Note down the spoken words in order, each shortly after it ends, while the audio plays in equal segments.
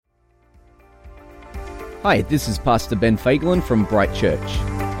Hi, this is Pastor Ben Fagerland from Bright Church.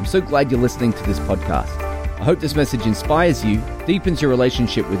 I'm so glad you're listening to this podcast. I hope this message inspires you, deepens your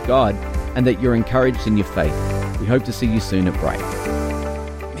relationship with God, and that you're encouraged in your faith. We hope to see you soon at Bright.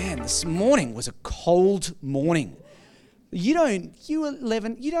 Man, this morning was a cold morning. You don't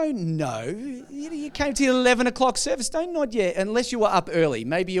know. You came to the 11 o'clock service. Don't nod yet, unless you were up early.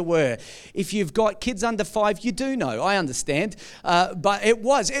 Maybe you were. If you've got kids under 5, you do know. I understand. But I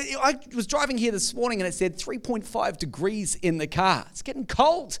was driving here this morning and it said 3.5 degrees in the car. It's getting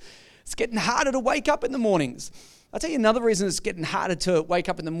cold. It's getting harder to wake up in the mornings. I'll tell you another reason it's getting harder to wake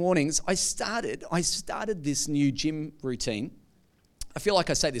up in the mornings. I started this new gym routine. I feel like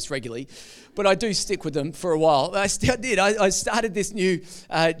I say this regularly, but I do stick with them for a while. I started this new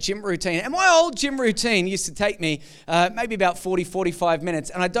gym routine. And my old gym routine used to take me maybe about 40, 45 minutes.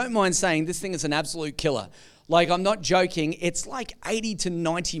 And I don't mind saying this thing is an absolute killer. Like, I'm not joking. It's like 80 to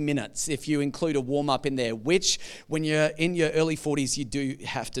 90 minutes if you include a warm-up in there, which when you're in your early 40s, you do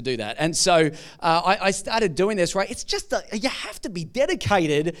have to do that. And so I started doing this, right? It's just you have to be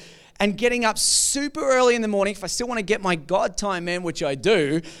dedicated and getting up super early in the morning if I still want to get my God time in, which I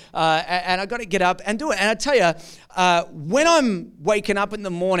do, and I got to get up and do it. And I tell you, when I'm waking up in the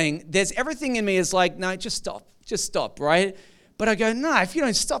morning, there's everything in me is like, no, just stop, right? But I go, no, if you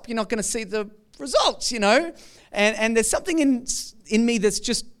don't stop, you're not going to see the results, and there's something in me that's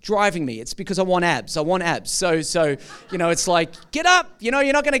just driving me. It's because I want abs. So it's like, get up. You're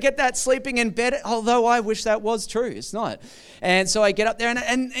not going to get that sleeping in bed, although I wish that was true. It's not. And so I get up there,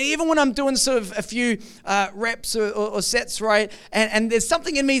 and even when I'm doing sort of a few reps or sets, right, and there's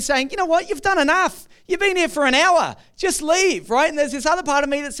something in me saying, you know what, you've done enough. You've been here for an hour. Just leave, right? And there's this other part of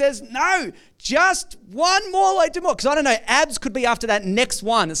me that says, no, just one more, like do more. Because I don't know, abs could be after that next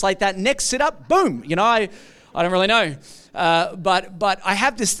one. It's like that next sit-up, boom. I don't really know. But I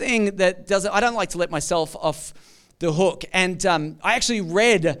have this thing that I don't like to let myself off the hook. And I actually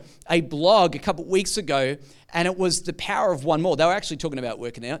read a blog a couple of weeks ago, and it was the power of one more. They were actually talking about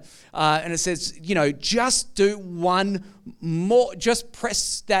working out. And it says, just do one more. Just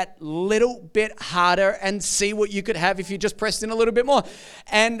press that little bit harder and see what you could have if you just pressed in a little bit more.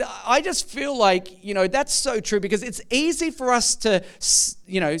 And I just feel like, that's so true, because it's easy for us to,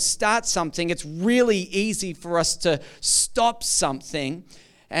 start something. It's really easy for us to stop something.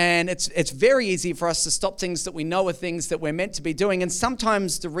 And it's very easy for us to stop things that we know are things that we're meant to be doing. And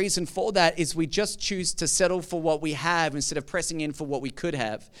sometimes the reason for that is we just choose to settle for what we have instead of pressing in for what we could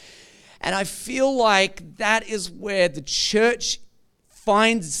have. And I feel like that is where the church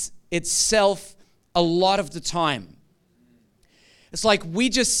finds itself a lot of the time. It's like we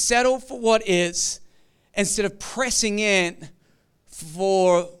just settle for what is instead of pressing in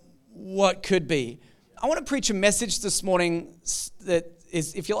for what could be. I want to preach a message this morning that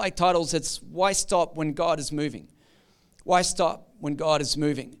is, if you like titles, it's Why Stop When God is Moving? Why stop when God is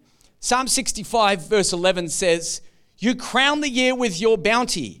moving? Psalm 65 verse 11 says, you crown the year with your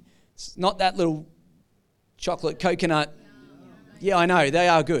bounty. It's not that little chocolate coconut. Yeah, I know, they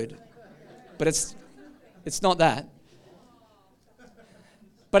are good. But it's not that.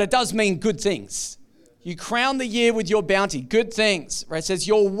 But it does mean good things. You crown the year with your bounty, good things. Right? It says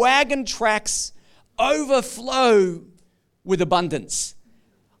your wagon tracks overflow with abundance.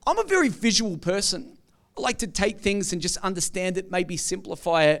 I'm a very visual person. I like to take things and just understand it, maybe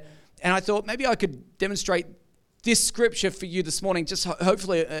simplify it. And I thought maybe I could demonstrate this scripture for you this morning, just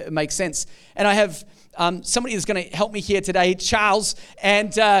hopefully it makes sense. And I have somebody that's going to help me here today, Charles.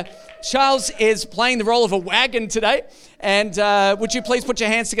 And Charles is playing the role of a wagon today. And would you please put your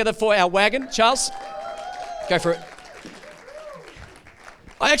hands together for our wagon, Charles? Go for it.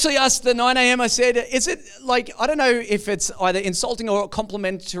 I actually asked the 9 a.m., I said, is it like, I don't know if it's either insulting or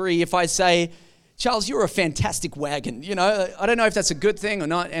complimentary if I say, Charles, you're a fantastic wagon. I don't know if that's a good thing or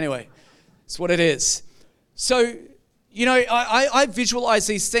not. Anyway, it's what it is. So, I visualize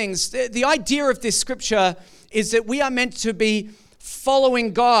these things. The idea of this scripture is that we are meant to be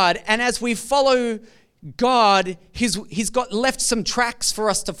following God. And as we follow God, he's got left some tracks for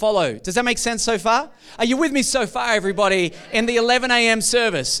us to follow. Does that make sense so far? Are you with me so far, everybody, in the 11 a.m.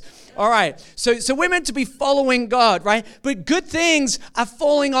 service? All right. So we're meant to be following God, right? But good things are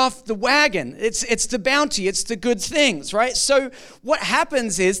falling off the wagon. It's the bounty. It's the good things, right? So what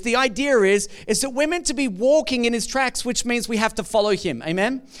happens is, the idea is that we're meant to be walking in his tracks, which means we have to follow him.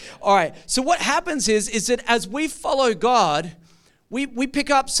 Amen? All right. So what happens is that as we follow God, we pick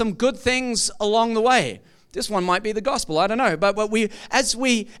up some good things along the way. This one might be the gospel, I don't know. But as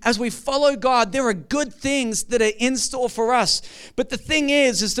we follow God, there are good things that are in store for us. But the thing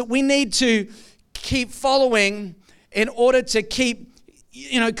is that we need to keep following in order to keep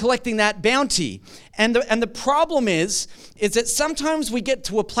collecting that bounty. And the problem is that sometimes we get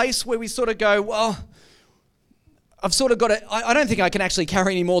to a place where we sort of go, well, I've sort of got to, I don't think I can actually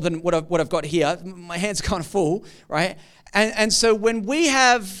carry any more than what I've got here. My hands are kind of full, right? And so when we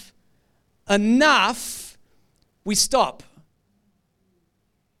have enough, we stop.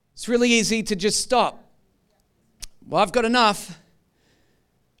 It's really easy to just stop. Well, I've got enough.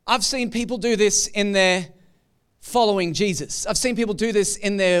 I've seen people do this in their following Jesus. I've seen people do this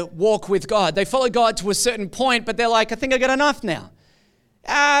in their walk with God. They follow God to a certain point, but they're like, I think I got enough now.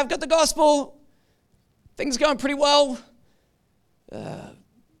 I've got the gospel. Things are going pretty well.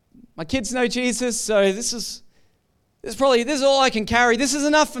 My kids know Jesus, so this is all I can carry. This is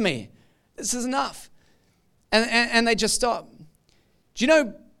enough for me. This is enough. And they just stop. Do you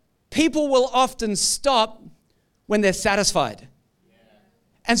know, people will often stop when they're satisfied.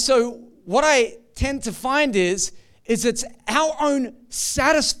 And so what I tend to find is it's our own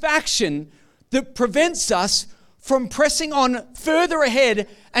satisfaction that prevents us from pressing on further ahead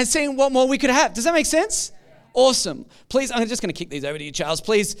and seeing what more we could have. Does that make sense? Awesome. Please, I'm just going to kick these over to you, Charles.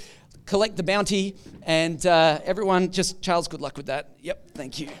 Please collect the bounty, and everyone, just, Charles, good luck with that. Yep,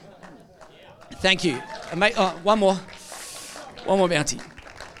 thank you. Thank you. One more bounty.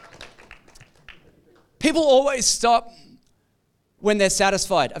 People always stop when they're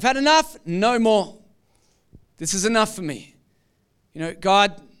satisfied. I've had enough, no more. This is enough for me.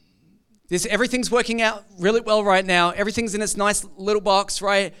 God, everything's working out really well right now. Everything's in its nice little box,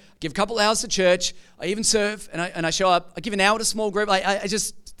 right? I give a couple hours to church. I even serve, and I show up. I give an hour to small group.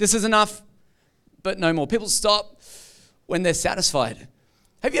 This is enough, but no more. People stop when they're satisfied.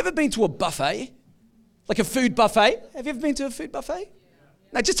 Have you ever been to a buffet? Like a food buffet? Have you ever been to a food buffet?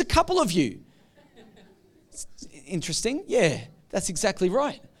 No, just a couple of you. It's interesting. Yeah, that's exactly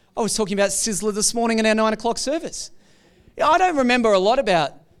right. I was talking about Sizzler this morning in our 9 o'clock service. Yeah, I don't remember a lot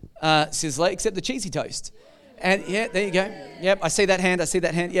about Sizzler except the cheesy toast. And yeah, there you go. Yep, I see that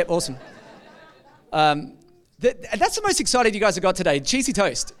hand. Yep, awesome. That's the most excited you guys have got today, cheesy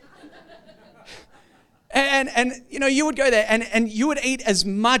toast. And you would go there and you would eat as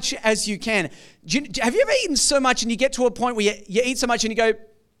much as you can. Have you ever eaten so much and you get to a point where you eat so much and you go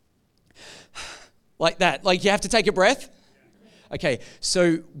like that, like you have to take a breath? Okay,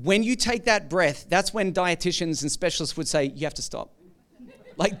 so when you take that breath, that's when dietitians and specialists would say, you have to stop.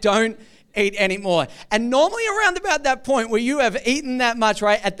 Like, don't eat anymore. And normally around about that point where you have eaten that much,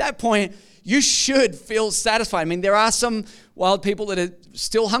 right, at that point, you should feel satisfied. I mean, there are some wild people that are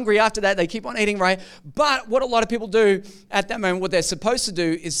still hungry after that. They keep on eating, right? But what a lot of people do at that moment, what they're supposed to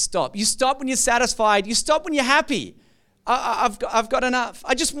do is stop. You stop when you're satisfied. You stop when you're happy. I've got enough.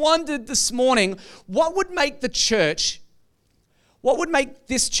 I just wondered this morning, what would make this church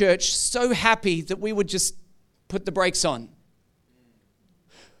so happy that we would just put the brakes on?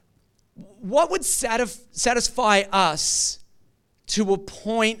 What would satisfy us to a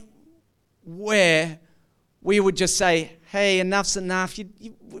point where we would just say, hey, enough's enough.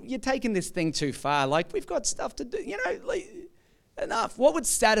 You're taking this thing too far. Like, we've got stuff to do, enough. What would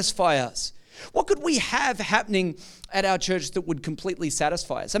satisfy us? What could we have happening at our church that would completely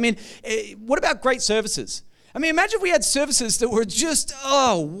satisfy us? I mean, what about great services? I mean, imagine if we had services that were just,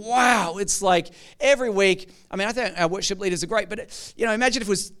 oh, wow. It's like every week. I mean, I think our worship leaders are great, but, imagine if it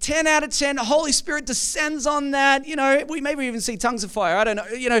was 10 out of 10, the Holy Spirit descends on that. We maybe even see tongues of fire. I don't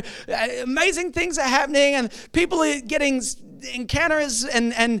know. Amazing things are happening and people are getting encounters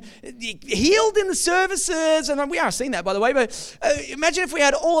and healed in the services. And we are seeing that, by the way. But imagine if we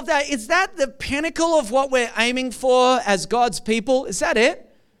had all of that. Is that the pinnacle of what we're aiming for as God's people? Is that it?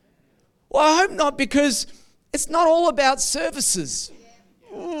 Well, I hope not, because it's not all about services.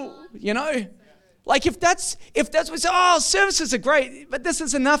 Ooh, like if that's what we say, oh, services are great, but this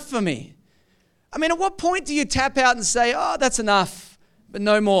is enough for me. I mean, at what point do you tap out and say, oh, that's enough, but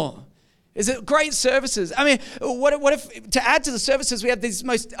no more? Is it great services? I mean, what if to add to the services, we have these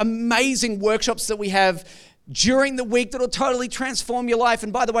most amazing workshops that we have during the week that'll totally transform your life.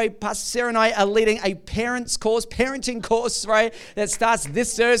 And by the way, Pastor Sarah and I are leading a parenting course, right, that starts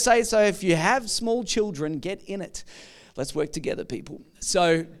this Thursday. So if you have small children, get in it. Let's work together, people.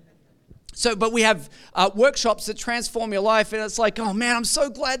 But we have workshops that transform your life, and it's like, oh man, I'm so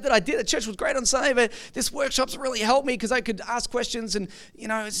glad that I did it. Church was great on Sunday, but this workshop's really helped me because I could ask questions, and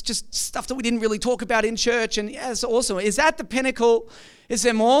it's just stuff that we didn't really talk about in church, and yeah, it's awesome. Is that the pinnacle? Is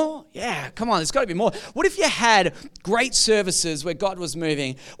there more? Yeah, come on, there's got to be more. What if you had great services where God was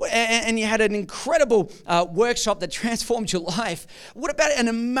moving, and you had an incredible workshop that transformed your life? What about an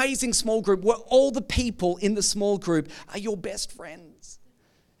amazing small group where all the people in the small group are your best friends?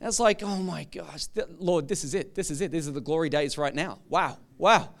 And it's like, oh my gosh, Lord, this is it. These are the glory days right now. Wow.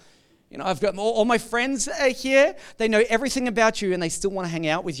 You know, I've got all my friends here. They know everything about you and they still want to hang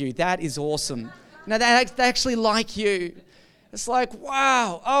out with you. That is awesome. You know, they actually like you. It's like,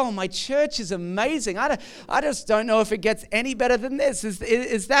 wow, oh, my church is amazing. I just don't know if it gets any better than this.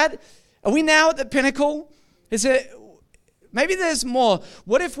 Are we now at the pinnacle? Is it, maybe there's more.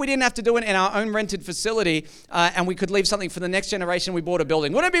 What if we didn't have to do it in our own rented facility and we could leave something for the next generation? We bought a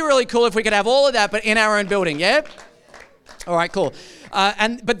building. Wouldn't it be really cool if we could have all of that, but in our own building, yeah? All right, cool.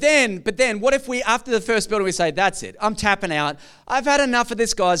 But then, what if we, after the first building, we say, that's it, I'm tapping out. I've had enough of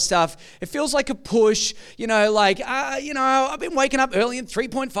this God's stuff. It feels like a push, I've been waking up early in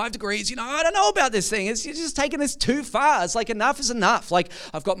 3.5 degrees. I don't know about this thing. You're just taking this too far. It's like enough is enough. Like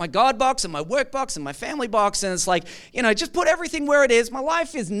I've got my God box and my work box and my family box. And it's like, just put everything where it is. My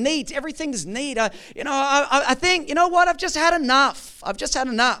life is neat. Everything's neat. I think, you know what? I've just had enough.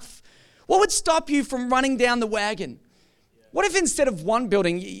 What would stop you from running down the wagon? What if instead of one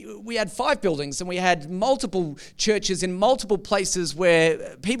building, we had 5 buildings and we had multiple churches in multiple places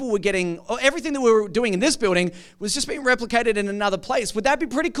where people were getting, everything that we were doing in this building was just being replicated in another place? Would that be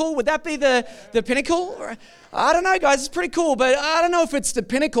pretty cool? Would that be the pinnacle? I don't know, guys. It's pretty cool, but I don't know if it's the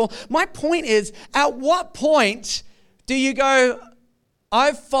pinnacle. My point is, at what point do you go,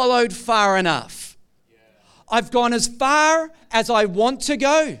 I've followed far enough? I've gone as far as I want to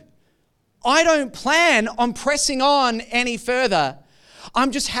go. I don't plan on pressing on any further.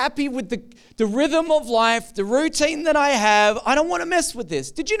 I'm just happy with the rhythm of life, the routine that I have. I don't want to mess with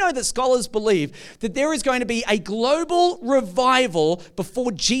this. Did you know that scholars believe that there is going to be a global revival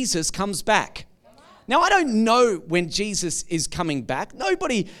before Jesus comes back? Now, I don't know when Jesus is coming back.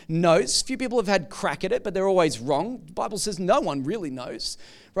 Nobody knows. Few people have had crack at it, but they're always wrong. The Bible says no one really knows,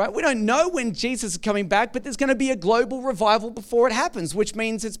 right? We don't know when Jesus is coming back, but there's going to be a global revival before it happens, which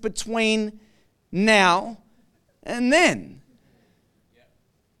means it's between now and then.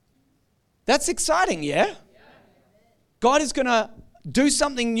 That's exciting, yeah? God is going to do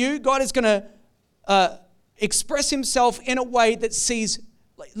something new. God is going to express himself in a way that sees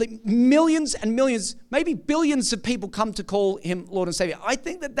like millions and millions, maybe billions of people come to call him Lord and Savior. I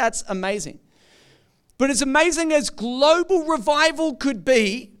think that that's amazing. But as amazing as global revival could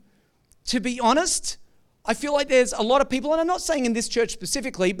be, to be honest, I feel like there's a lot of people, and I'm not saying in this church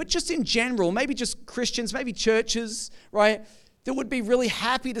specifically, but just in general, maybe just Christians, maybe churches, right, that would be really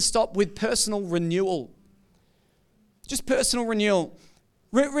happy to stop with personal renewal. Just personal renewal.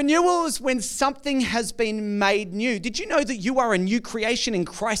 Renewal is when something has been made new. Did you know that you are a new creation in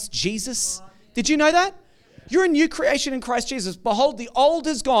Christ Jesus? Did you know that? You're a new creation in Christ Jesus. Behold, the old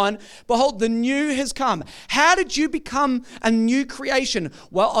is gone. Behold, the new has come. How did you become a new creation?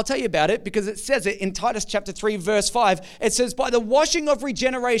 Well, I'll tell you about it because it says it in Titus chapter 3, verse 5. It says, by the washing of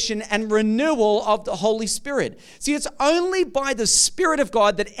regeneration and renewal of the Holy Spirit. See, it's only by the Spirit of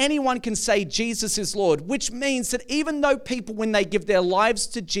God that anyone can say Jesus is Lord, which means that even though people, when they give their lives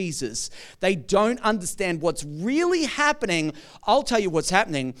to Jesus, they don't understand what's really happening, I'll tell you what's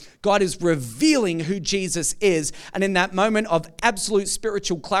happening. God is revealing who Jesus is. And in that moment of absolute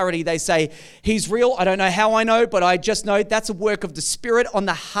spiritual clarity, they say, he's real. I don't know how I know, but I just know that's a work of the Spirit on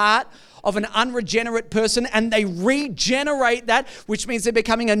the heart of an unregenerate person, and they regenerate that, which means they're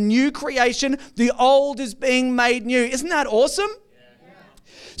becoming a new creation. The old is being made new. Isn't that awesome? Yeah.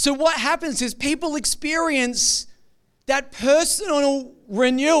 So what happens is people experience that personal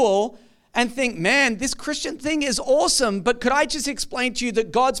renewal and think, man, this Christian thing is awesome, but could I just explain to you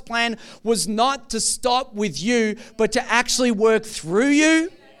that God's plan was not to stop with you, but to actually work through you?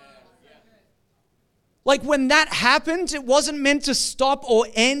 Like when that happened, it wasn't meant to stop or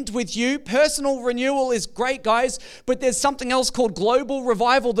end with you. Personal renewal is great, guys, but there's something else called global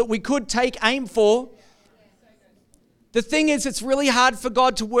revival that we could take aim for. The thing is, it's really hard for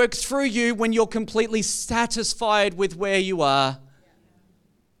God to work through you when you're completely satisfied with where you are.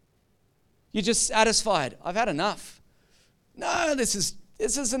 You're just satisfied. I've had enough. No, this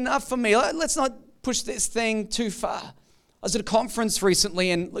is enough for me. Let's not push this thing too far. I was at a conference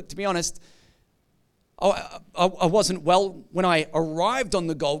recently, and look, to be honest, I wasn't well when I arrived on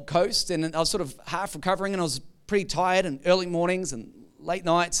the Gold Coast, and I was sort of half recovering, and I was pretty tired, and early mornings and late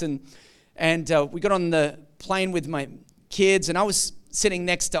nights, and we got on the plane with my kids, and I was sitting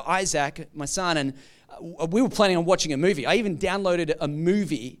next to Isaac, my son, and we were planning on watching a movie. I even downloaded a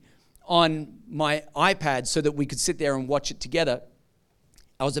movie on my iPad so that we could sit there and watch it together.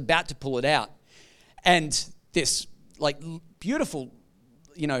 I was about to pull it out, and this beautiful,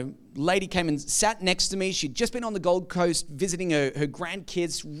 lady came and sat next to me. She'd just been on the Gold Coast visiting her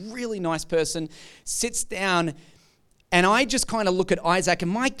grandkids. Really nice person. Sits down And I just kind of look at Isaac,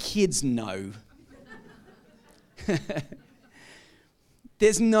 and my kids know.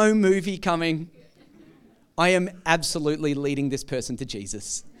 There's no movie coming. I am absolutely leading this person to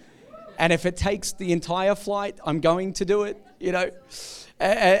Jesus. And if it takes the entire flight, I'm going to do it, you know.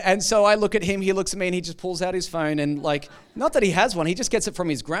 And so I look at him, he looks at me, and he just pulls out his phone, and like, not that he has one, he just gets it from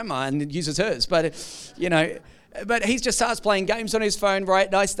his grandma and uses hers, but, you know, but he just starts playing games on his phone, right?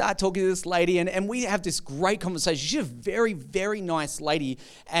 And I start talking to this lady, and we have this great conversation. She's a very, very nice lady.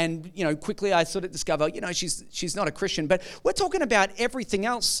 And, you know, quickly I sort of discover, you know, she's not a Christian, but we're talking about everything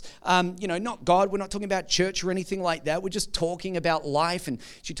else, you know, not God. We're not talking about church or anything like that. We're just talking about life. And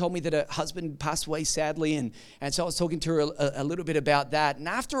she told me that her husband passed away sadly. And so I was talking to her a little bit about that. And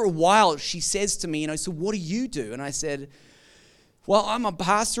after a while, she says to me, you know, so what do you do? And I said, well, I'm a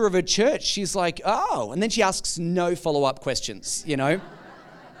pastor of a church. She's like, oh. And then she asks no follow-up questions, you know.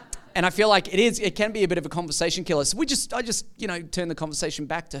 And I feel like it can be a bit of a conversation killer. So I just, you know, turn the conversation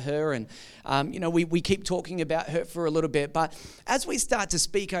back to her. And, you know, we keep talking about her for a little bit. But as we start to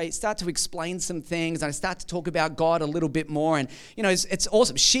speak, I start to explain some things. And I start to talk about God a little bit more. And, you know, it's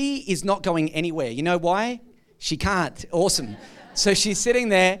awesome. She is not going anywhere. You know why? She can't. Awesome. So she's sitting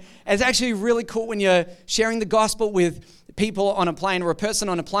there. And it's actually really cool when you're sharing the gospel with people on a plane or a person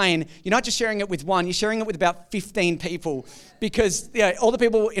on a plane. You're not just sharing it with one, you're sharing it with about 15 people, because all the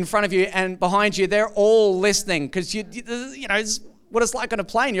people in front of you and behind you, they're all listening, because you know, it's what it's like on a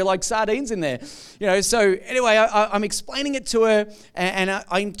plane. You're like sardines in there, you know. So anyway, I'm explaining it to her, and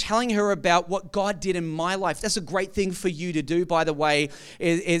I'm telling her about what God did in my life. That's a great thing for you to do, by the way,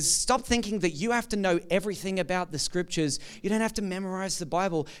 is stop thinking that you have to know everything about the scriptures. You don't have to memorize the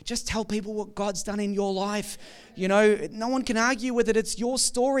Bible. Just tell people what God's done in your life. You know, no one can argue with it. It's your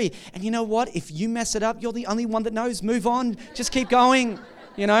story. And you know what? If you mess it up, you're the only one that knows. Move on. Just keep going,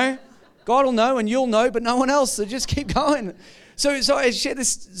 you know. God will know and you'll know, but no one else. So just keep going. So I share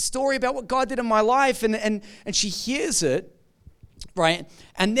this story about what God did in my life, and she hears it, right?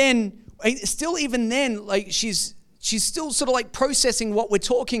 And then, still even then, like she's still sort of like processing what we're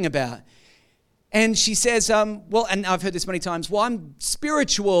talking about. And she says, well, and I've heard this many times, well, I'm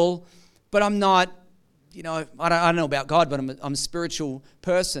spiritual, but I'm not, you know, I don't know about God, but I'm a spiritual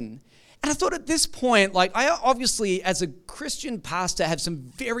person. And I thought at this point, like, I obviously, as a Christian pastor, have some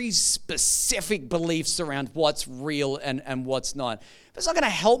very specific beliefs around what's real and what's not. But it's not going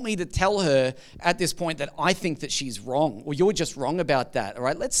to help me to tell her at this point that I think that she's wrong, or you're just wrong about that, all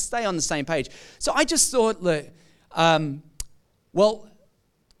right? Let's stay on the same page. So I just thought, look, well,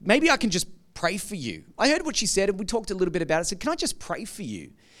 maybe I can just pray for you. I heard what she said, and we talked a little bit about it. I said, can I just pray for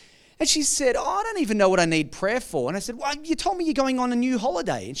you? And she said, oh, I don't even know what I need prayer for. And I said, well, you told me you're going on a new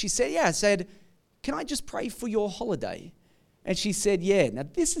holiday. And she said, yeah. I said, can I just pray for your holiday? And she said, yeah. Now,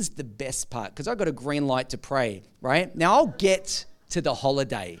 this is the best part, because I got a green light to pray, right? Now, I'll get to the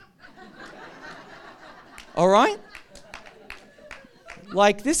holiday. All right?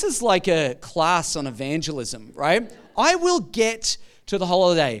 Like, this is like a class on evangelism, right? I will get to the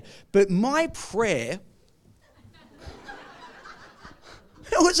holiday. But my prayer...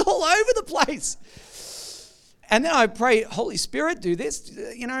 it was all over the place. And then I pray, Holy Spirit, do this,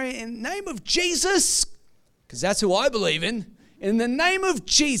 you know, in the name of Jesus, because that's who I believe in. In the name of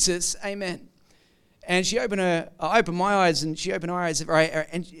Jesus, amen. And I opened my eyes, and she opened her eyes, right?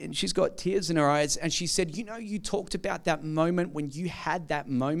 And she's got tears in her eyes. And she said, you know, you talked about that moment when you had that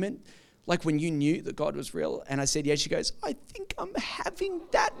moment, like when you knew that God was real. And I said, yeah. She goes, I think I'm having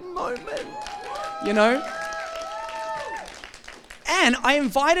that moment, you know. And I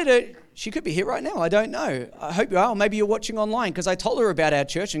invited her. She could be here right now. I don't know. I hope you are. Or maybe you're watching online, because I told her about our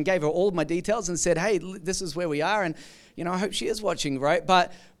church and gave her all of my details and said, hey, this is where we are. And, you know, I hope she is watching, right?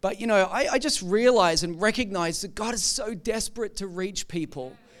 But you know, I just realized and recognized that God is so desperate to reach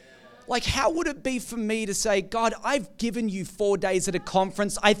people. Like, how would it be for me to say, God, I've given you 4 days at a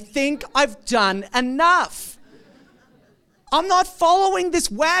conference. I think I've done enough. I'm not following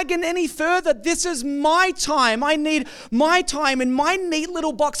this wagon any further. This is my time. I need my time in my neat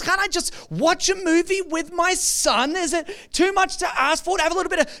little box. Can't I just watch a movie with my son? Is it too much to ask for? To have a little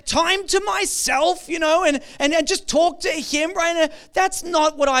bit of time to myself, you know, and just talk to him, right? That's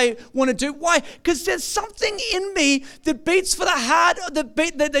not what I want to do. Why? Because there's something in me that beats for the heart,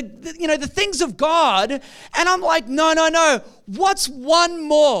 the things of God. And I'm like, no. What's one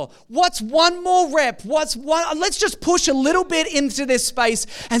more? What's one more rep? Let's just push a little bit into this space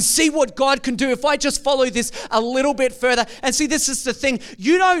and see what God can do if I just follow this a little bit further. And see, this is the thing.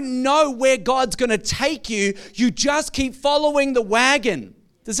 You don't know where God's going to take you. You just keep following the wagon.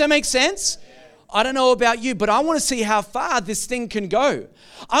 Does that make sense? I don't know about you, but I want to see how far this thing can go.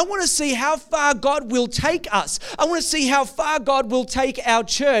 I want to see how far God will take us. I want to see how far God will take our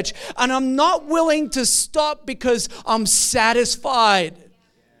church. And I'm not willing to stop because I'm satisfied.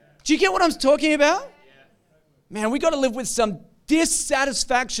 Do you get what I'm talking about? Man, we got to live with some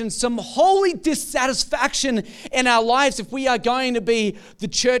dissatisfaction, some holy dissatisfaction in our lives if we are going to be the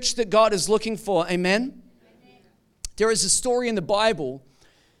church that God is looking for. Amen? There is a story in the Bible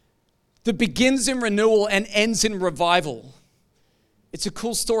that begins in renewal and ends in revival. It's a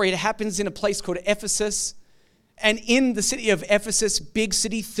cool story. It happens in a place called Ephesus. And in the city of Ephesus, big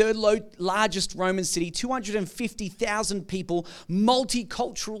city, third largest Roman city, 250,000 people,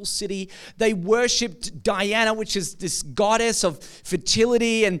 multicultural city. They Diana, which is this goddess of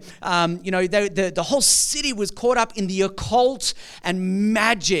fertility. And, the whole city was caught up in the occult and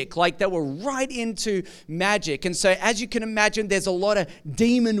magic. Like they were right into magic. And so as you can imagine, there's a lot of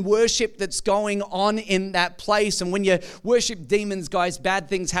demon worship that's going on in that place. And when you worship demons, guys, bad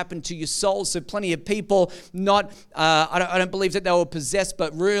things happen to your soul. So plenty of people I don't believe that they were possessed,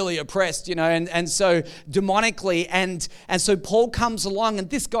 but really oppressed, and so demonically. And so Paul comes along, and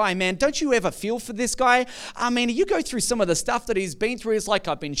this guy, man, don't you ever feel for this guy? I mean, you go through some of the stuff that he's been through. It's like,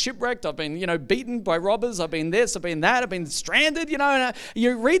 I've been shipwrecked, I've been, beaten by robbers, I've been this, I've been that, I've been stranded, and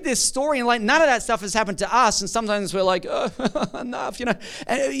you read this story, and like none of that stuff has happened to us. And sometimes we're like, oh, enough,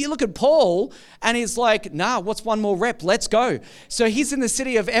 And you look at Paul, and he's like, nah, what's one more rep? Let's go. So he's in the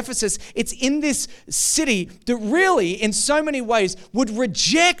city of Ephesus. It's in this city that really, in so many ways, would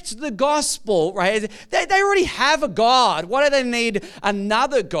reject the gospel, right? They already have a God. Why do they need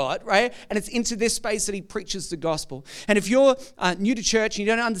another God, right? And it's into this space that he preaches the gospel. And if you're new to church and you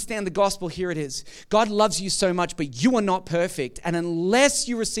don't understand the gospel, here it is. God loves you so much, but you are not perfect. And unless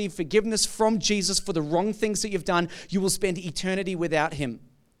you receive forgiveness from Jesus for the wrong things that you've done, you will spend eternity without him.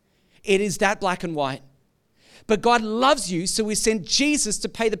 It is that black and white. But God loves you, so he sent Jesus to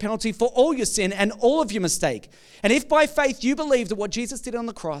pay the penalty for all your sin and all of your mistake. And if by faith you believe that what Jesus did on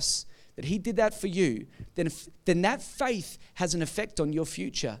the cross, that he did that for you, then that faith has an effect on your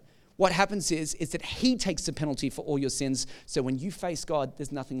future. What happens is that he takes the penalty for all your sins, so when you face God,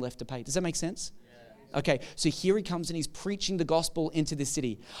 there's nothing left to pay. Does that make sense? Okay, so here he comes and he's preaching the gospel into this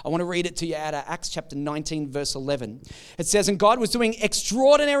city. I want to read it to you out of Acts chapter 19, verse 11. It says, and God was doing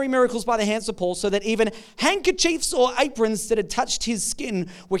extraordinary miracles by the hands of Paul, so that even handkerchiefs or aprons that had touched his skin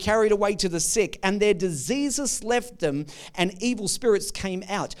were carried away to the sick, and their diseases left them, and evil spirits came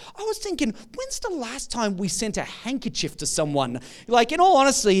out. I was thinking, when's the last time we sent a handkerchief to someone? Like, in all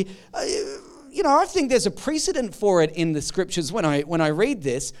honesty, I think there's a precedent for it in the scriptures when I read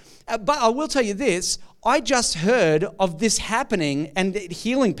this. But I will tell you this, I just heard of this happening and it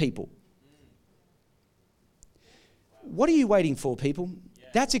healing people. What are you waiting for, people?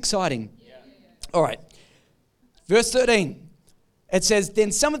 That's exciting. All right. Verse 13. It says,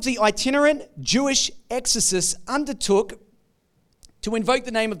 then some of the itinerant Jewish exorcists undertook to invoke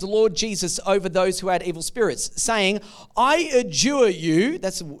the name of the Lord Jesus over those who had evil spirits, saying, I adjure you,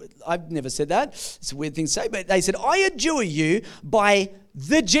 I've never said that, it's a weird thing to say, but they said, I adjure you by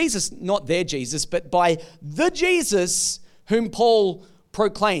the Jesus, not their Jesus, but by the Jesus whom Paul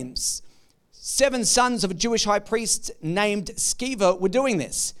proclaims. 7 sons of a Jewish high priest named Sceva were doing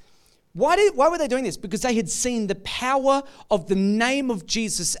this. Why were they doing this? Because they had seen the power of the name of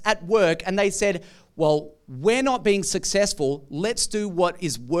Jesus at work, and they said, well, we're not being successful. Let's do what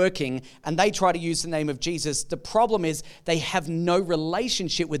is working. And they try to use the name of Jesus. The problem is they have no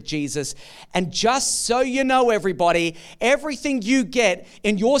relationship with Jesus. And just so you know, everybody, everything you get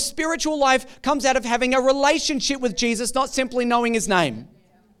in your spiritual life comes out of having a relationship with Jesus, not simply knowing his name.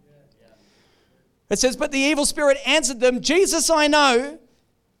 It says, but the evil spirit answered them, Jesus I know,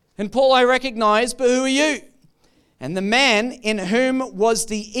 and Paul I recognize, but who are you? And the man in whom was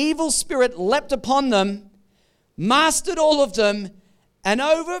the evil spirit leapt upon them, mastered all of them, and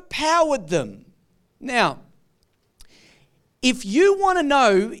overpowered them. Now, if you want to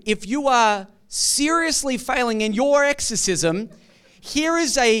know if you are seriously failing in your exorcism, here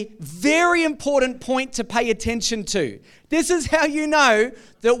is a very important point to pay attention to. This is how you know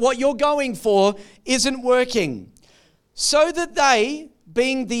that what you're going for isn't working. So that they,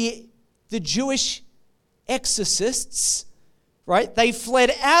 being the Jewish exorcists, right? They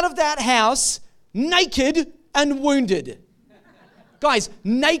fled out of that house naked and wounded. Guys,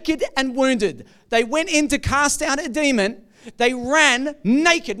 naked and wounded. They went in to cast out a demon. They ran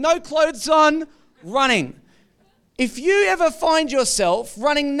naked, no clothes on, running. If you ever find yourself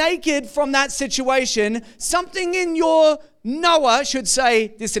running naked from that situation, something in your knower should say,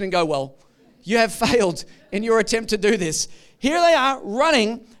 this didn't go well. You have failed in your attempt to do this. Here they are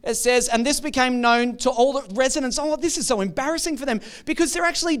running, it says, and this became known to all the residents. Oh, this is so embarrassing for them because they're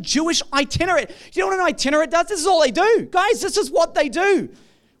actually Jewish itinerant. You know what an itinerant does? This is all they do. Guys, this is what they do.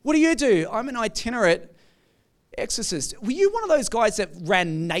 What do? I'm an itinerant exorcist. Were you one of those guys that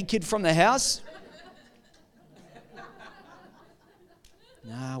ran naked from the house?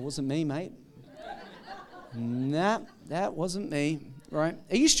 Nah, it wasn't me, mate. Nah, that wasn't me, right?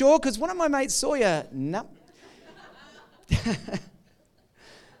 Are you sure? Because one of my mates saw you. Nah.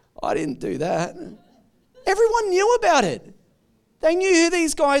 I didn't do that. Everyone knew about it. They knew who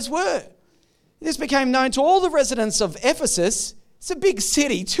these guys were. This became known to all the residents of Ephesus. It's a big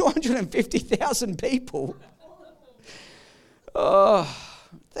city, 250,000 people. Oh,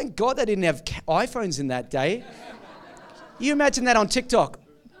 thank God they didn't have iPhones in that day. You imagine that on TikTok.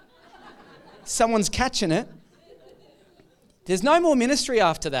 Someone's catching it. There's no more ministry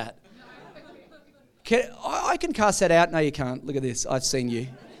after that. I can cast that out. No, you can't. Look at this. I've seen you.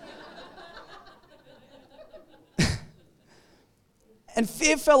 And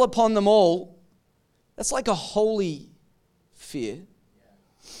fear fell upon them all. That's like a holy fear.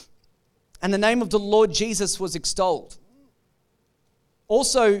 And the name of the Lord Jesus was extolled.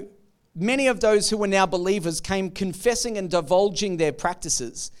 Also, many of those who were now believers came confessing and divulging their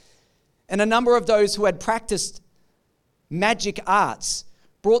practices. And a number of those who had practiced magic arts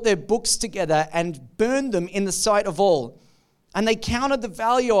brought their books together and burned them in the sight of all. And they counted the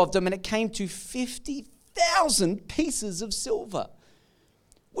value of them, and it came to 50,000 pieces of silver.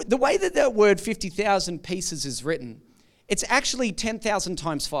 The way that that word 50,000 pieces is written, it's actually 10,000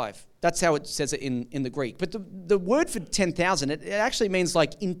 times 5. That's how it says it in the Greek. But the word for 10,000, it actually means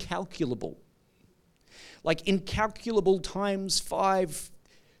like incalculable. Like incalculable times 5.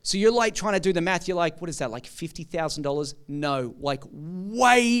 So you're like trying to do the math. You're like, what is that, like $50,000? No, like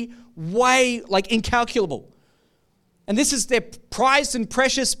way, like incalculable. And this is their prized and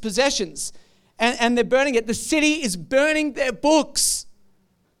precious possessions. And they're burning it. The city is burning their books.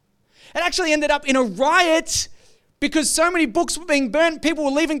 It actually ended up in a riot because so many books were being burnt. People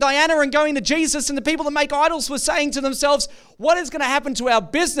were leaving Diana and going to Jesus, and the people that make idols were saying to themselves, what is going to happen to our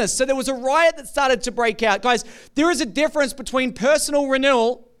business? So there was a riot that started to break out. Guys, there is a difference between personal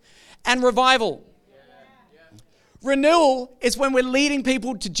renewal and revival. Renewal is when we're leading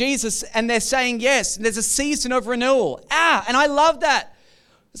people to Jesus and they're saying yes. And there's a season of renewal. And I love that.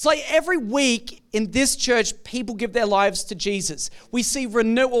 It's like every week in this church, people give their lives to Jesus. We see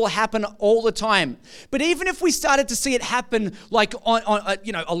renewal happen all the time. But even if we started to see it happen like on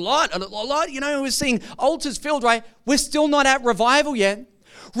a lot, we're seeing altars filled, right? We're still not at revival yet.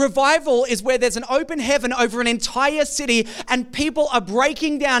 Revival is where there's an open heaven over an entire city and people are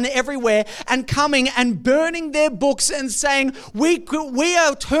breaking down everywhere and coming and burning their books and saying, we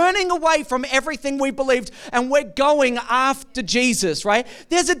are turning away from everything we believed and we're going after Jesus, right?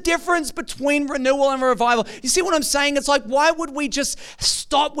 There's a difference between renewal and revival. You see what I'm saying? It's like, why would we just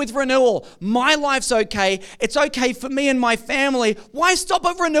stop with renewal? My life's okay. It's okay for me and my family. Why stop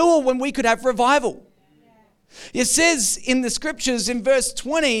at renewal when we could have revival? It says in the scriptures in verse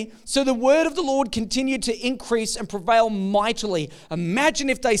 20, so the word of the Lord continued to increase and prevail mightily. Imagine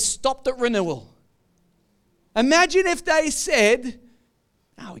if they stopped at renewal. Imagine if they said,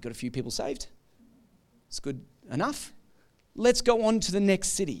 we got a few people saved. It's good enough. Let's go on to the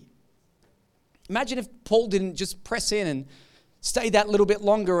next city. Imagine if Paul didn't just press in and stay that little bit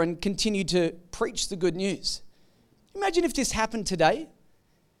longer and continue to preach the good news. Imagine if this happened today.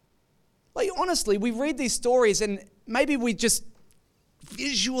 Like, honestly, we read these stories and maybe we just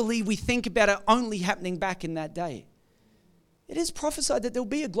visually we think about it only happening back in that day. It is prophesied that there'll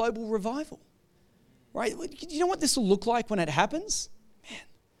be a global revival, right? You know what this will look like when it happens? Man,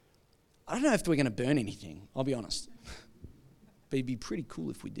 I don't know if we're going to burn anything, I'll be honest. But it'd be pretty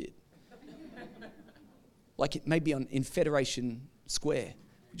cool if we did. Like it maybe in Federation Square.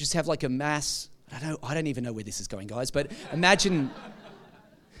 We just have like a mass, I don't even know where this is going, guys, but imagine...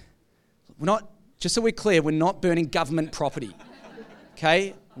 Just so we're clear, we're not burning government property,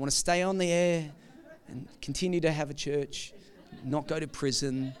 okay? I want to stay on the air and continue to have a church, not go to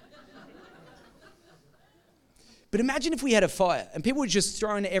prison. But imagine if we had a fire and people were just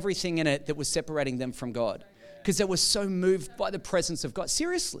throwing everything in it that was separating them from God because they were so moved by the presence of God.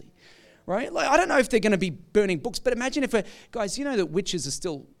 Seriously, right? Like, I don't know if they're going to be burning books, but imagine if, guys, you know that witches are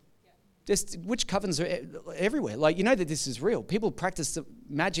still... witch covens are everywhere. Like, you know that this is real. People practice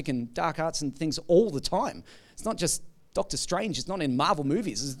magic and dark arts and things all the time. It's not just Doctor Strange. It's not in Marvel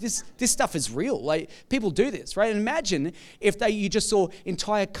movies. This stuff is real. Like, people do this, right? And imagine if you just saw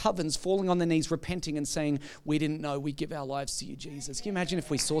entire covens falling on their knees, repenting and saying, we didn't know, we give our lives to you, Jesus. Can you imagine if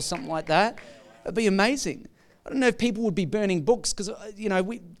we saw something like that? It'd be amazing. I don't know if people would be burning books because,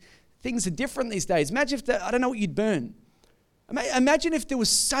 things are different these days. Imagine if, I don't know what you'd burn. Imagine if there was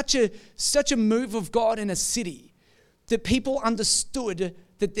such a move of God in a city that people understood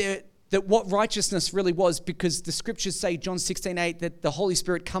that what righteousness really was, because the scriptures say, John 16:8, that the Holy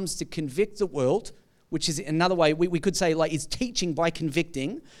Spirit comes to convict the world, which is another way we could say like is teaching by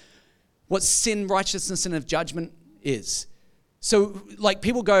convicting what sin, righteousness, and of judgment is. So like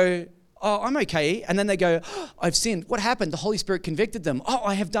people go, oh, I'm okay. And then they go, oh, I've sinned. What happened? The Holy Spirit convicted them. Oh,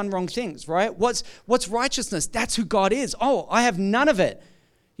 I have done wrong things, right? What's righteousness? That's who God is. Oh, I have none of it.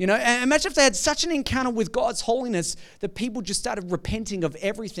 And imagine if they had such an encounter with God's holiness that people just started repenting of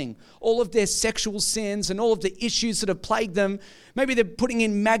everything, all of their sexual sins and all of the issues that have plagued them. Maybe they're putting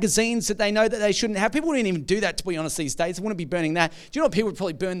in magazines that they know that they shouldn't have. People wouldn't even do that, to be honest, these days. They wouldn't be burning that. Do you know what people would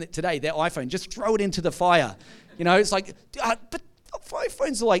probably burn today? Their iPhone. Just throw it into the fire. It's like, but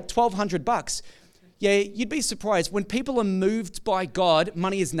iPhones are like $1,200. Yeah, you'd be surprised. When people are moved by God,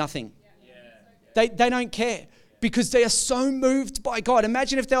 money is nothing. They don't care. Because they are so moved by God.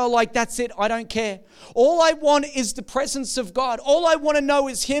 Imagine if they were like, that's it, I don't care. All I want is the presence of God. All I want to know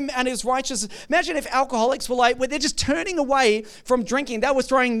is Him and His righteousness. Imagine if alcoholics were like, they're just turning away from drinking. They were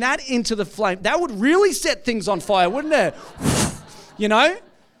throwing that into the flame. That would really set things on fire, wouldn't it?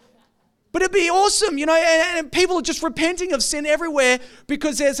 But it'd be awesome, and people are just repenting of sin everywhere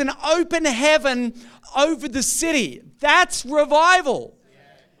because there's an open heaven over the city. That's revival.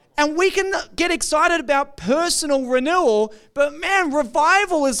 And we can get excited about personal renewal, but man,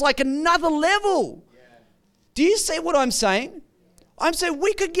 revival is like another level. Do you see what I'm saying? I'm saying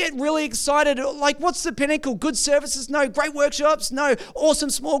we could get really excited. Like, what's the pinnacle? Good services? No. Great workshops? No. Awesome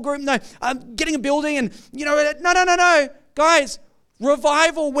small group? No. Getting a building and, no. Guys,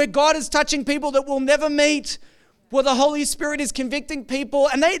 revival where God is touching people that we'll never meet, where the Holy Spirit is convicting people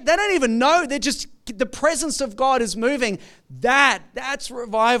and they don't even know. They're just, the presence of God is moving. That's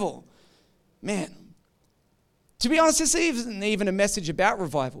revival. Man, to be honest, this isn't even a message about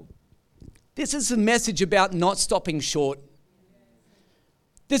revival. This is a message about not stopping short.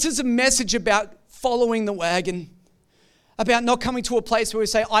 This is a message about following the wagon, about not coming to a place where we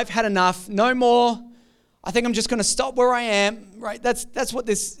say, I've had enough, no more. I think I'm just going to stop where I am, right? That's what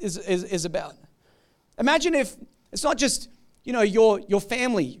this is about. Imagine if it's not just, your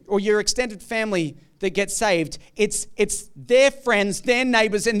family or your extended family that gets saved. It's their friends, their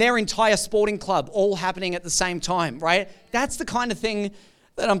neighbors, and their entire sporting club all happening at the same time, right? That's the kind of thing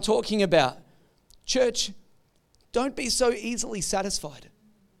that I'm talking about. Church, don't be so easily satisfied.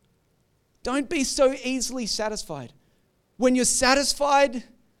 Don't be so easily satisfied. When you're satisfied,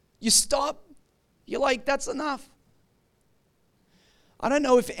 you stop. You're like, that's enough. I don't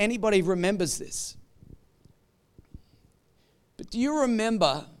know if anybody remembers this. But do you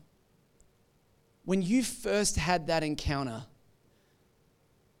remember when you first had that encounter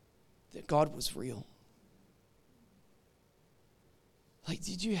that God was real? Like,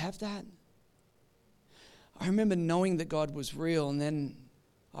 did you have that? I remember knowing that God was real, and then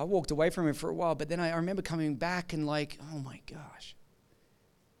I walked away from Him for a while, but then I remember coming back and like, oh my gosh.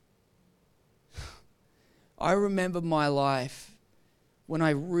 I remember my life when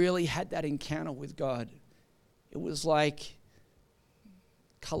I really had that encounter with God. It was like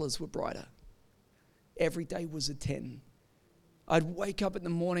colors were brighter. Every day was a 10. I'd wake up in the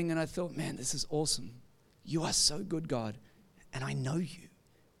morning and I thought, man, this is awesome. You are so good, God. And I know you.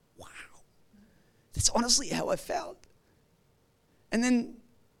 Wow. That's honestly how I felt. And then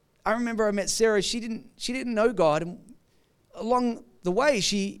I remember I met Sarah. She didn't know God. And along the way,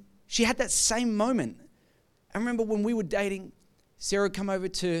 she had that same moment. I remember when we were dating, Sarah would come over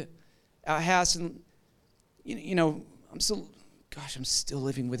to our house and, I'm still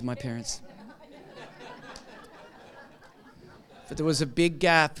living with my parents. But there was a big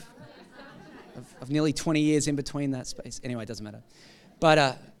gap of nearly 20 years in between that space. Anyway, it doesn't matter.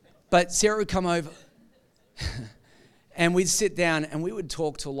 But Sarah would come over and we'd sit down and we would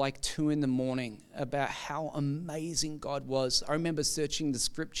talk till like 2 a.m. about how amazing God was. I remember searching the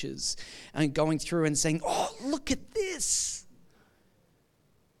scriptures and going through and saying, oh, look at this.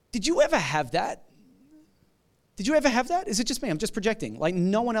 Did you ever have that? Did you ever have that? Is it just me? I'm just projecting. Like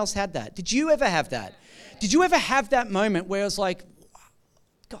no one else had that. Did you ever have that? Did you ever have that moment where it was like, wow,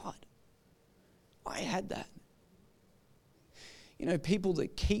 God, I had that. People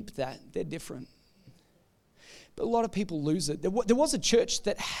that keep that, they're different. But a lot of people lose it. There was a church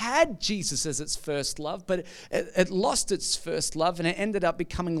that had Jesus as its first love, but it lost its first love and it ended up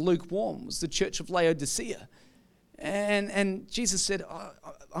becoming lukewarm. It was the church of Laodicea. And Jesus said,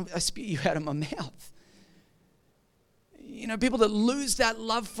 I spew you out of my mouth. People that lose that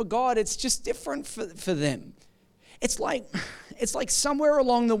love for God, it's just different for them. It's like somewhere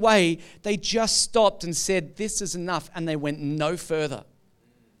along the way, they just stopped and said, this is enough, and they went no further.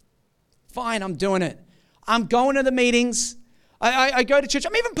 Fine, I'm doing it. I'm going to the meetings. I go to church.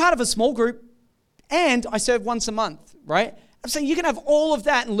 I'm even part of a small group, and I serve once a month, right? I'm saying you can have all of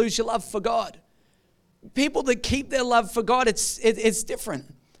that and lose your love for God. People that keep their love for God, it's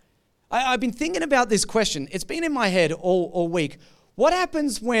different. I've been thinking about this question. It's been in my head all week. What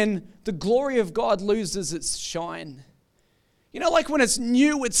happens when the glory of God loses its shine? You know, like when it's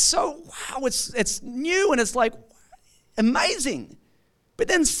new, it's so, wow, it's new and it's like amazing. But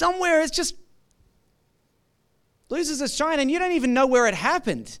then somewhere it just loses its shine and you don't even know where it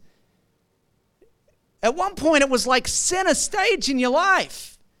happened. At one point it was like center stage in your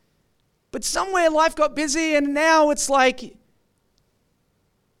life. But somewhere life got busy and now it's like,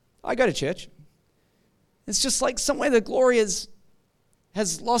 I go to church. It's just like somewhere the glory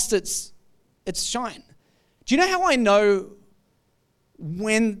has lost its shine. Do you know how I know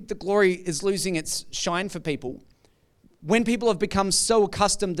when the glory is losing its shine for people? When people have become so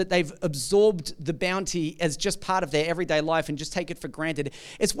accustomed that they've absorbed the bounty as just part of their everyday life and just take it for granted.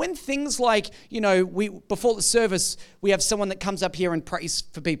 It's when things like, before the service, we have someone that comes up here and prays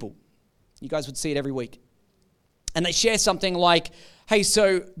for people. You guys would see it every week. And they share something like, hey,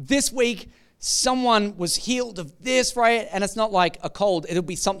 so this week, someone was healed of this, right? And it's not like a cold, it'll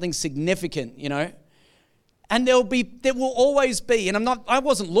be something significant, And there will always be, and I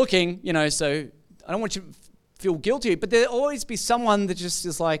wasn't looking, so I don't want you to feel guilty, but there'll always be someone that just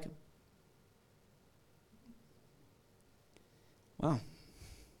is like, wow.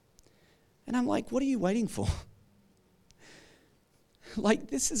 And I'm like, what are you waiting for? Like,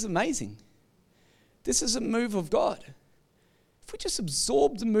 this is amazing. This is a move of God. If we just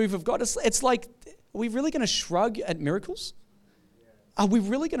absorb the move of God, it's like, are we really going to shrug at miracles? Are we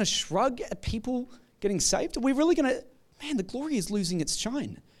really going to shrug at people getting saved? Are we really going to, the glory is losing its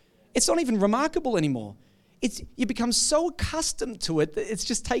shine. It's not even remarkable anymore. You become so accustomed to it that it's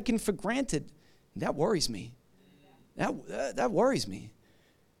just taken for granted. That worries me. That worries me.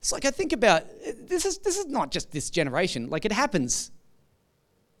 It's like I think about, this is not just this generation. Like it happens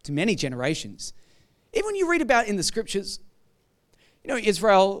to many generations. Even when you read about in the scriptures,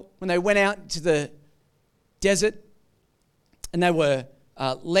 Israel, when they went out to the desert and they were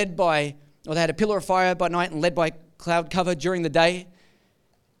they had a pillar of fire by night and led by cloud cover during the day.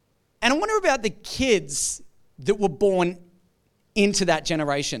 And I wonder about the kids that were born into that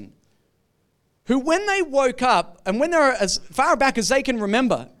generation, who when they woke up and when they're as far back as they can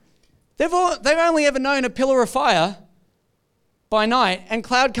remember, they've only ever known a pillar of fire by night and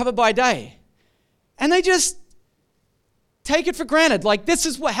cloud cover by day. And they just take it for granted, like this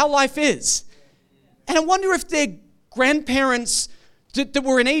is how life is. And I wonder if their grandparents that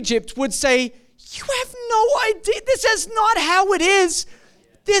were in Egypt would say, you have no idea, this is not how it is.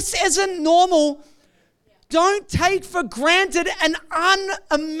 This isn't normal. Don't take for granted an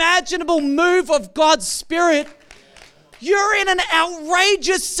unimaginable move of God's Spirit. You're in an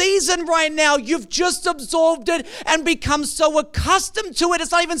outrageous season right now. You've just absorbed it and become so accustomed to it,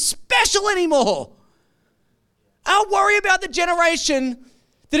 it's not even special anymore. I'll worry about the generation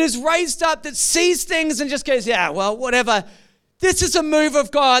that is raised up, that sees things and just goes, yeah, well, whatever. This is a move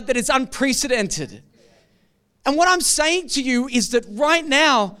of God that is unprecedented. And what I'm saying to you is that right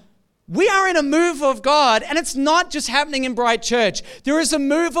now, we are in a move of God, and it's not just happening in Bright Church. There is a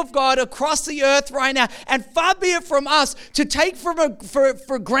move of God across the earth right now, and far be it from us to take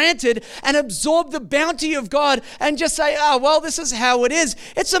for granted and absorb the bounty of God and just say, oh, well, this is how it is.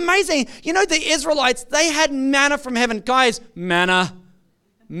 It's amazing. The Israelites, they had manna from heaven. Guys, manna.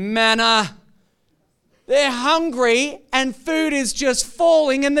 They're hungry, and food is just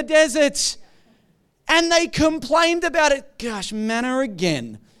falling in the desert. And they complained about it. Gosh, manna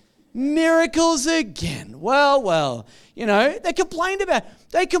again. Miracles again. Well, they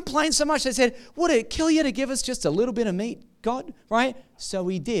complained so much. They said, would it kill you to give us just a little bit of meat, God? Right? So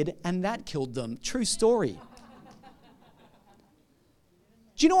he did, and that killed them. True story.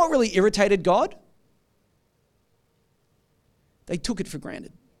 Do you know what really irritated God? They took it for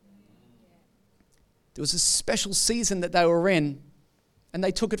granted. There was a special season that they were in, and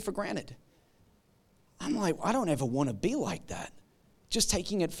they took it for granted. I'm like, I don't ever want to be like that. Just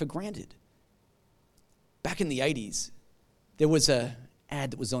taking it for granted. Back in the 80s, there was an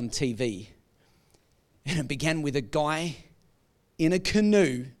ad that was on TV, and it began with a guy in a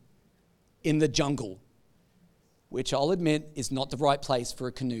canoe in the jungle, which I'll admit is not the right place for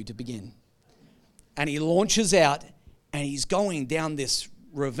a canoe to begin. And he launches out, and he's going down this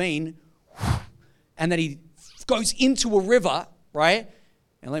ravine, and then he goes into a river, right?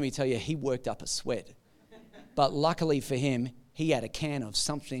 And let me tell you, he worked up a sweat. But luckily for him, he had a can of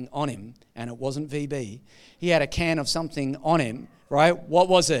something on him, and it wasn't VB. He had a can of something on him, right? What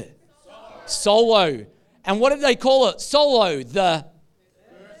was it? Solo. And what did they call it? Solo.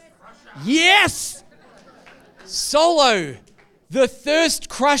 Yes! Solo. The thirst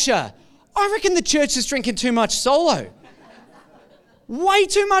crusher. I reckon the church is drinking too much Solo. Way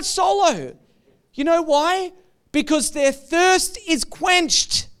too much Solo. You know why? Because their thirst is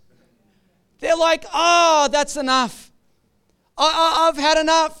quenched. They're like, that's enough. I've had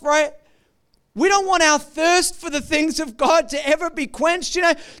enough, right? We don't want our thirst for the things of God to ever be quenched. Do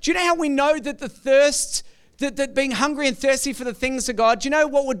you know how we know that the thirst, that being hungry and thirsty for the things of God, do you know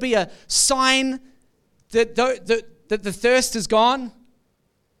what would be a sign that the thirst is gone?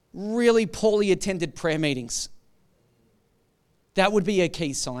 Really poorly attended prayer meetings. That would be a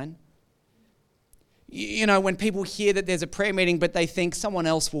key sign. You know, when people hear that there's a prayer meeting, but they think someone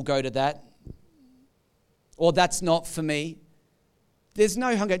else will go to that, or that's not for me. There's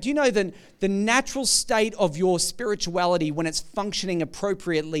no hunger. Do you know that the natural state of your spirituality when it's functioning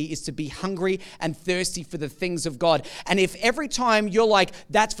appropriately is to be hungry and thirsty for the things of God? And if every time you're like,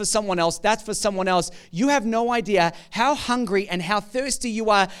 that's for someone else, you have no idea how hungry and how thirsty you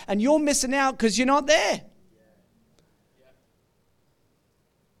are, and you're missing out because you're not there.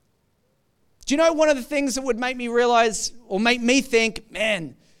 Do you know one of the things that would make me realize or make me think,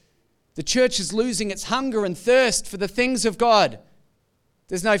 man, the church is losing its hunger and thirst for the things of God?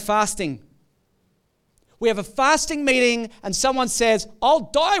 There's no fasting. We have a fasting meeting and someone says, I'll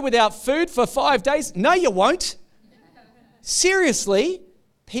die without food for 5 days. No, you won't. Seriously,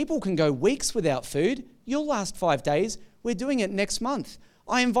 people can go weeks without food. You'll last 5 days. We're doing it next month.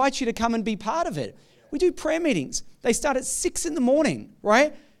 I invite you to come and be part of it. We do prayer meetings. They start at 6 a.m,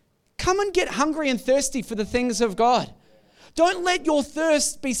 right? Come and get hungry and thirsty for the things of God. Don't let your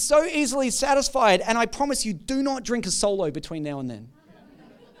thirst be so easily satisfied. And I promise you, do not drink a Solo between now and then.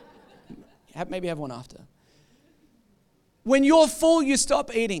 Maybe have one after. When you're full, you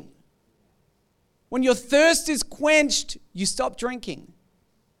stop eating. When your thirst is quenched, you stop drinking.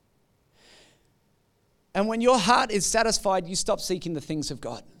 And when your heart is satisfied, you stop seeking the things of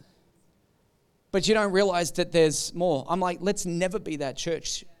God. But you don't realize that there's more. I'm like, let's never be that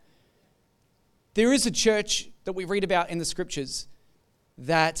church. There is a church that we read about in the scriptures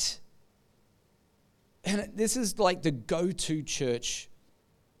that, and this is like the go-to church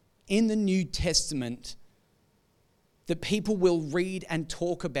in the New Testament that people will read and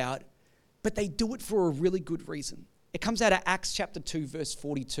talk about, but they do it for a really good reason. It comes out of Acts chapter 2, verse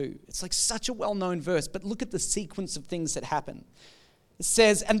 42. It's like such a well-known verse, but look at the sequence of things that happen. It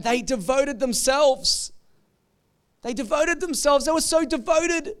says, and they devoted themselves. They devoted themselves. They were so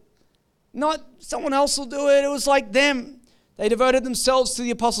devoted. Not someone else will do it. It was like them. They devoted themselves to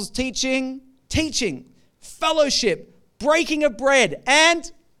the apostles' teaching, fellowship, breaking of bread, and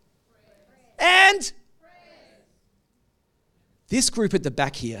this group at the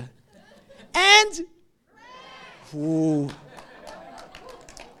back here, and ooh,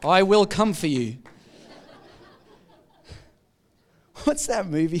 I will come for you. What's that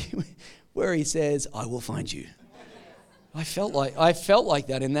movie where he says, I will find you? I felt like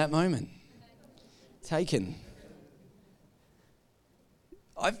that in that moment. Taken.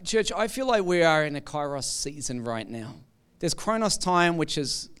 Church, I feel like we are in a Kairos season right now. There's Chronos time, which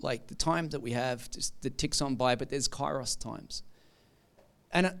is like the time that we have just that ticks on by, but there's Kairos times.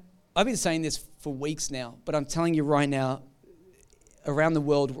 And I've been saying this for weeks now, but I'm telling you right now, around the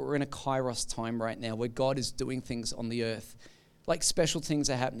world, we're in a Kairos time right now where God is doing things on the earth. Like special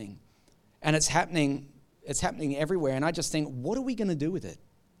things are happening. And it's happening everywhere. And I just think, what are we going to do with it?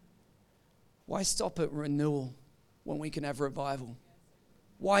 Why stop at renewal when we can have revival?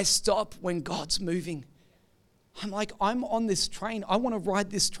 Why stop when God's moving? I'm on this train. I want to ride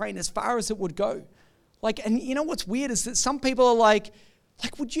this train as far as it would go. And you know what's weird is that some people are like,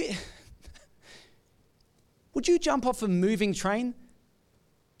 would you jump off a moving train?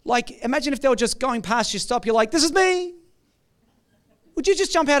 Imagine if they were just going past your stop. You're like, this is me. Would you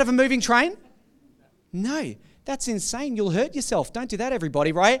just jump out of a moving train? No, that's insane. You'll hurt yourself. Don't do that,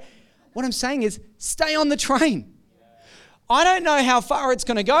 everybody, right? What I'm saying is stay on the train. I don't know how far it's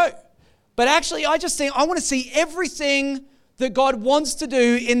going to go, but actually I just think I want to see everything that God wants to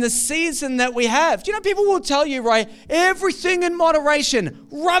do in the season that we have. Do you know people will tell you, right, everything in moderation,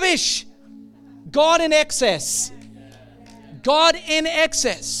 rubbish. God in excess. God in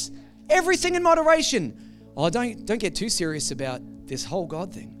excess. Everything in moderation. Oh, don't get too serious about this whole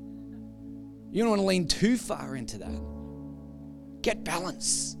God thing. You don't want to lean too far into that. Get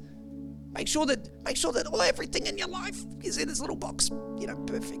balance. Make sure that everything in your life is in this little box,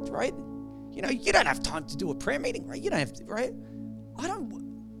 perfect, right? You know, you don't have time to do a prayer meeting, right? You don't have to, right?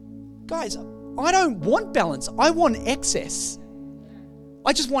 Guys, I don't want balance. I want excess.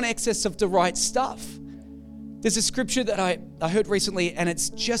 I just want excess of the right stuff. There's a scripture that I heard recently, and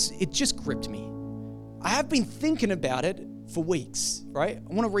it just gripped me. I have been thinking about it for weeks, right?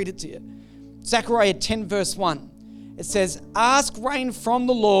 I want to read it to you. Zechariah 10 verse 1. It says, ask rain from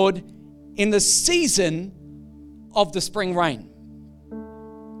the Lord in the season of the spring rain.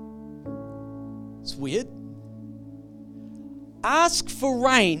 It's weird. Ask for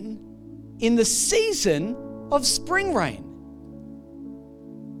rain in the season of spring rain.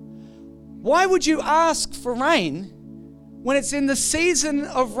 Why would you ask for rain when it's in the season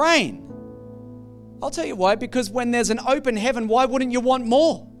of rain? I'll tell you why, because when there's an open heaven, why wouldn't you want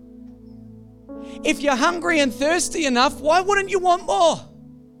more? If you're hungry and thirsty enough, why wouldn't you want more?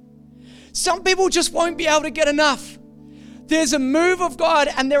 Some people just won't be able to get enough. There's a move of God,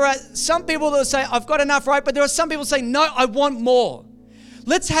 and there are some people that say, I've got enough, right? But there are some people say, no, I want more.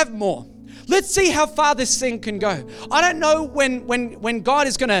 Let's have more. Let's see how far this thing can go. I don't know when God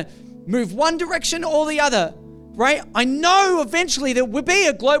is going to move one direction or the other, right? I know eventually there will be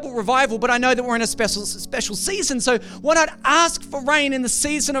a global revival, but I know that we're in a special season. So why not ask for rain in the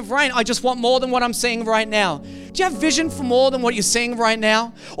season of rain? I just want more than what I'm seeing right now. Do you have vision for more than what you're seeing right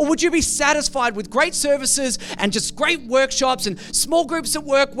now? Or would you be satisfied with great services and just great workshops and small groups that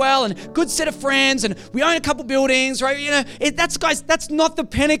work well and good set of friends and we own a couple buildings, right? You know, that's not the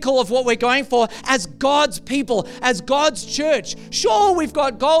pinnacle of what we're going for as God's people, as God's church. Sure, we've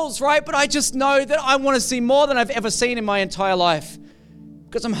got goals, right? But I just know that I want to see more than I've ever seen in my entire life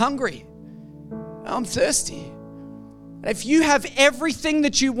because I'm hungry. I'm thirsty. And if you have everything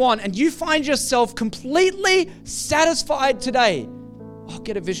that you want and you find yourself completely satisfied today, I'll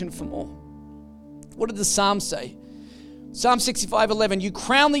get a vision for more. What did the Psalms say? Psalm 65:11, you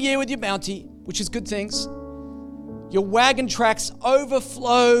crown the year with your bounty, which is good things. Your wagon tracks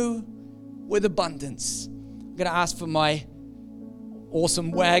overflow with abundance. I'm going to ask for my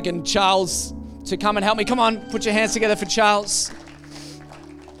awesome wagon, Charles, to come and help me. Come on, put your hands together for Charles.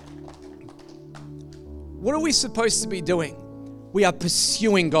 What are we supposed to be doing? We are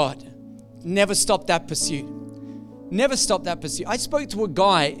pursuing God. Never stop that pursuit. Never stop that pursuit. I spoke to a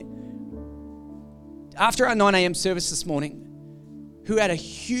guy after our 9 a.m. service this morning who had a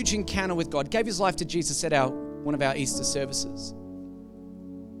huge encounter with God, gave his life to Jesus at one of our Easter services.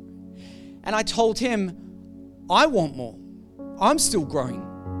 And I told him, I want more. I'm still growing.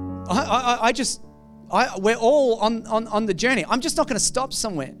 We're all on the journey. I'm just not going to stop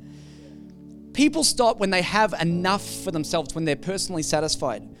somewhere. People stop when they have enough for themselves, when they're personally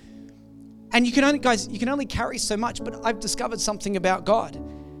satisfied. And you can only carry so much, but I've discovered something about God.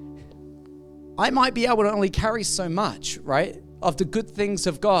 I might be able to only carry so much, right, of the good things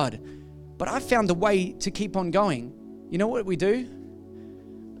of God, but I've found a way to keep on going. You know what we do?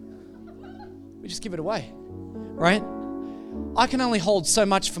 We just give it away, right? I can only hold so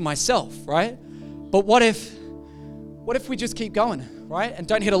much for myself, right? But what if we just keep going, right? And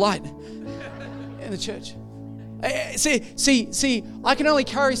don't hit a light in the church. See, I can only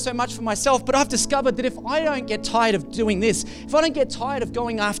carry so much for myself, but I've discovered that if I don't get tired of doing this, if I don't get tired of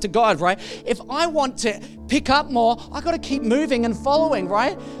going after God, right? If I want to pick up more, I got to keep moving and following,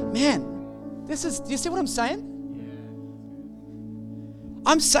 right? Man, do you see what I'm saying?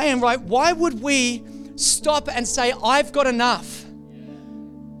 I'm saying, right, why would we stop and say, I've got enough?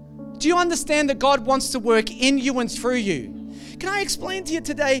 Do you understand that God wants to work in you and through you? Can I explain to you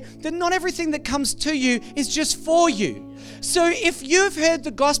today that not everything that comes to you is just for you? So if you've heard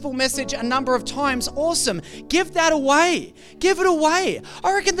the gospel message a number of times, awesome. Give that away. Give it away.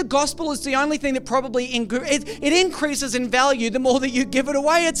 I reckon the gospel is the only thing that probably it increases in value the more that you give it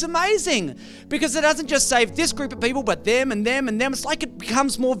away. It's amazing because it doesn't just save this group of people, but them and them and them. It's like it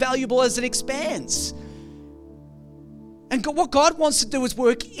becomes more valuable as it expands. And what God wants to do is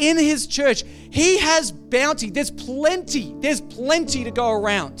work in his church. He has bounty. There's plenty to go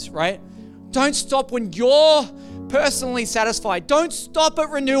around, right? Don't stop when you're personally satisfied. Don't stop at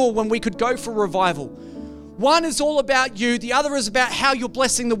renewal when we could go for revival. One is all about you. The other is about how you're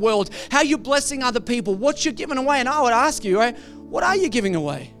blessing the world, how you're blessing other people, what you're giving away. And I would ask you, right, what are you giving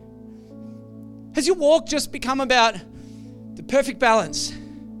away? Has your walk just become about the perfect balance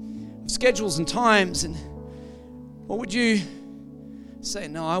of schedules and times? And or would you say,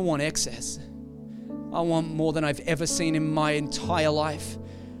 no, I want excess. I want more than I've ever seen in my entire life.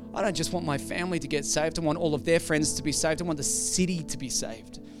 I don't just want my family to get saved. I want all of their friends to be saved. I want the city to be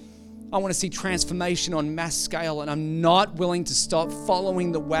saved. I want to see transformation on mass scale, and I'm not willing to stop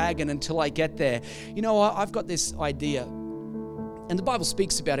following the wagon until I get there. You know what? I've got this idea, And the Bible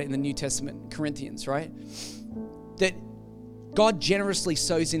speaks about it in the New Testament, Corinthians, right? That God generously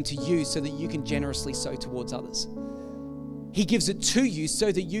sows into you so that you can generously sow towards others. He gives it to you so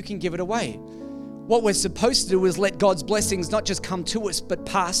that you can give it away. What we're supposed to do is let God's blessings not just come to us, but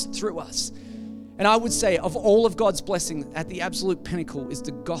pass through us. And I would say of all of God's blessings, at the absolute pinnacle is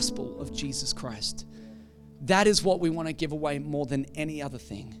the gospel of Jesus Christ. That is what we want to give away more than any other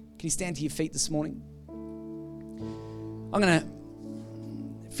thing. Can you stand to your feet this morning? I'm going to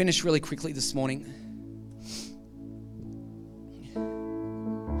finish really quickly this morning.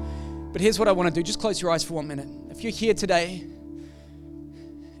 But here's what I want to do. Just close your eyes for 1 minute. If you're here today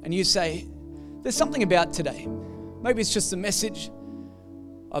and you say, there's something about today. Maybe it's just a message.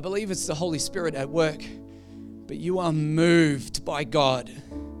 I believe it's the Holy Spirit at work. But you are moved by God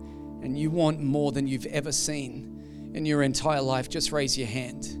and you want more than you've ever seen in your entire life. Just raise your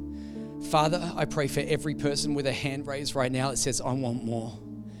hand. Father, I pray for every person with a hand raised right now that says, I want more.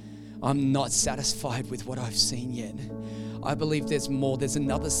 I'm not satisfied with what I've seen yet. I believe there's more. There's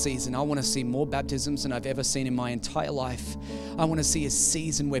another season. I want to see more baptisms than I've ever seen in my entire life. I want to see a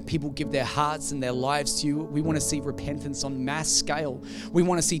season where people give their hearts and their lives to you. We want to see repentance on mass scale. We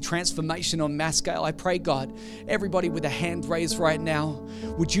want to see transformation on mass scale. I pray, God, everybody with a hand raised right now,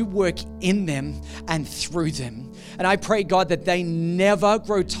 would you work in them and through them? And I pray, God, that they never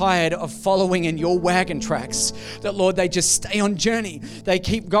grow tired of following in your wagon tracks. That, Lord, they just stay on journey. They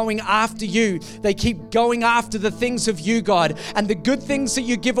keep going after you. They keep going after the things of you, God. And the good things that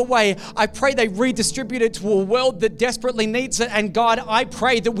you give away, I pray they redistribute it to a world that desperately needs it. And God, I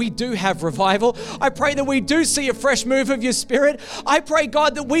pray that we do have revival. I pray that we do see a fresh move of your Spirit. I pray,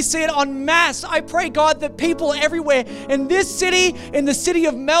 God, that we see it en masse. I pray, God, that people everywhere in this city, in the city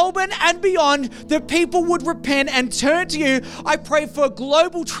of Melbourne and beyond, that people would repent and turn to you. I pray for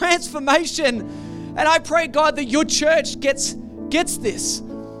global transformation. And I pray, God, that your church gets this.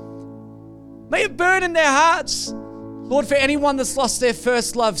 May it burn in their hearts. Lord, for anyone that's lost their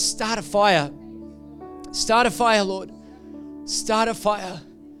first love, start a fire. Start a fire, Lord. Start a fire.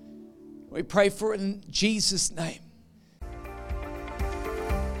 We pray for it in Jesus' name.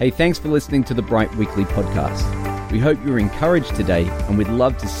 Hey, thanks for listening to the Bright Weekly podcast. We hope you're encouraged today and we'd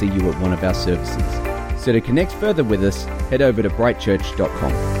love to see you at one of our services. So to connect further with us, head over to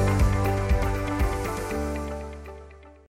brightchurch.com.